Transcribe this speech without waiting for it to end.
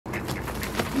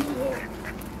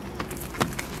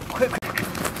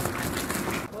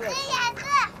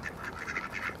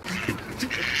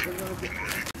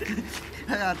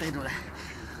给它逮住了，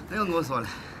不用我说了。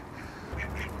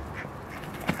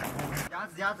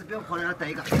鸭子别破了，逮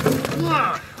一个。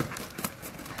哇！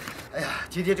哎呀，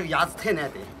今天这个鸭子太难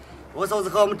逮，我嫂子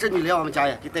和我们侄女来我们家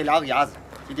呀，给逮2个鸭子，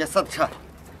今天舍得吃。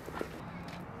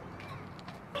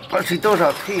把水倒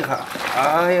上，推一下。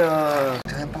哎呀，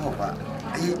这还不好吧？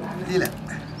哎，对了。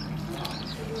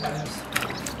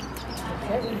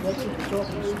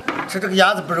 吃这个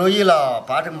鸭子不容易了，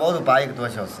拔这个毛都拔1个多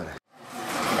小时了，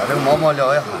把这个毛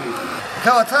撩一下。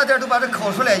看我差点都把这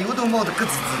烤出来，油都冒得咯吱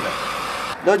吱的。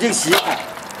捞进洗一下，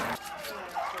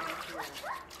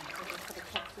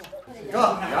是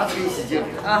吧？鸭子给你洗净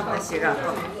啊，我洗上。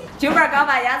军宝刚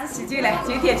把鸭子洗净了，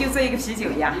今天就做一个啤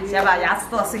酒鸭，先把鸭子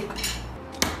剁碎。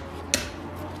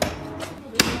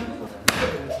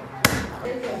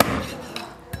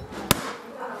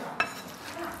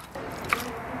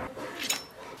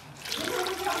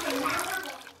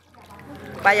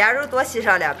 把鸭肉多洗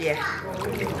上2遍，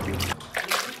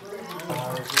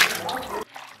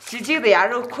洗净的鸭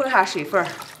肉控下水分，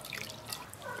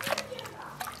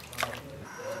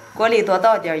锅里多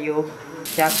倒点油，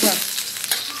姜片。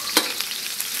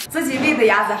自己喂的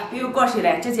鸭子不用过水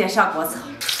了，直接上锅炒，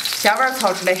香味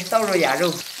炒出来，倒入鸭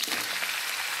肉。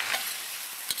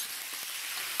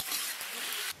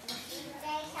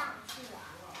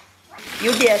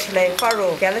 油煸出来，放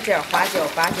入干了点花椒、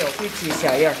八角、桂皮、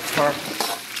香叶、葱。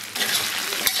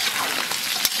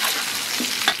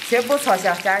全部炒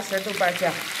香，加一些豆瓣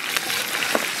酱、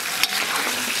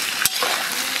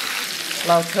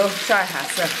老抽，上一下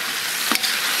色。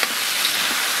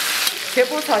全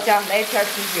部炒香，来一瓶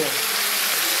啤酒，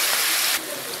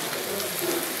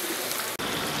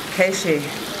开水，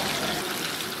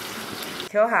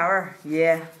调下味儿，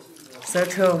盐、生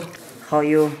抽、蚝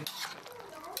油。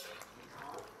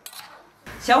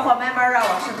 小火慢慢让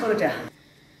往上透着，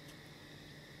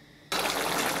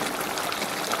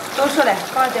都熟了，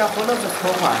放点胡萝卜、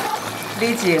葱花、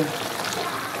味精，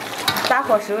大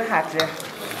火收一下汁，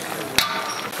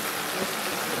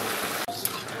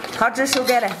汤汁收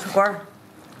干了，出锅儿。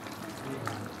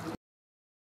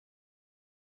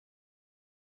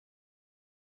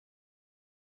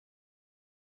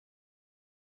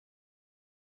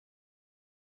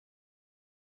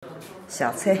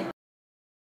香菜。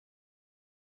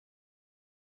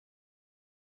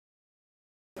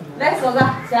 来，嫂子，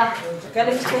下，赶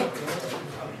紧吃。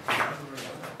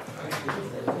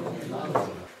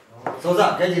嫂子，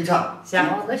赶紧吃。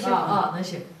行，那行啊，那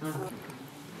行。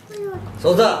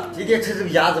嫂子，今天吃这个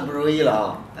鸭子不容易了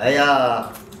啊！哎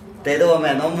呀，逮到我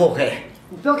们能冒害。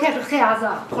你不要看这黑鸭子，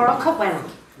跑上可坏了。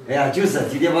哎呀，就是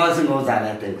今天晚上熬咱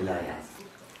俩逮不了鸭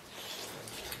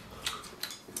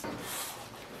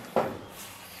子。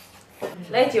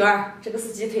来，九儿，这个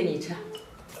是鸡腿，你吃。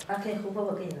 拿开，侯婆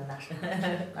婆给你的拿上，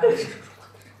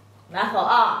拿好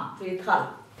啊，注意烫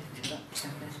了。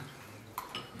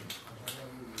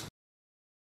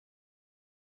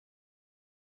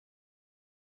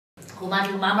后妈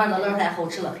这个麻麻的辣太好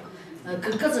吃了，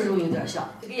跟鸽子肉有点像。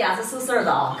这个鸭子瘦瘦的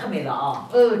啊，可美了啊。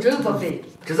真不肥。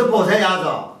这是跑山鸭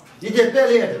子，今天带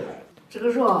来的。这个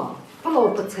肉不老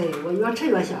不脆，我越吃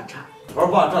越想吃。好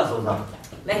吧，这嫂子。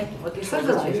来，我给嫂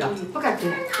子举上。不敢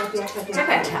吃，这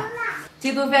快吃。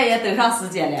 这顿饭也等上时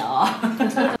间了啊！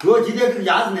主要今天这个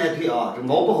鸭子难推啊，这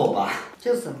毛不好拔。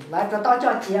就是，俺这当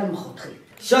酱鸡也那么好推。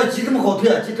像鸡这么好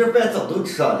推啊，今天饭早都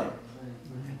吃上了。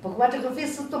不过这个粉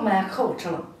丝都蛮可好吃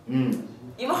了。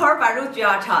你们好好把肉举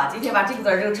上尝，今天把这个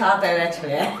段肉尝带来吃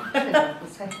来。不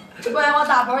菜。吃过来往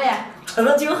大包呀，吃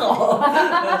的就好。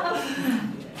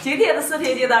今天的视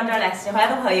频就到这儿了，喜欢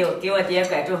的朋友给我点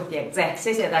关注、点个赞，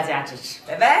谢谢大家支持，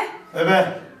拜拜。拜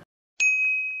拜。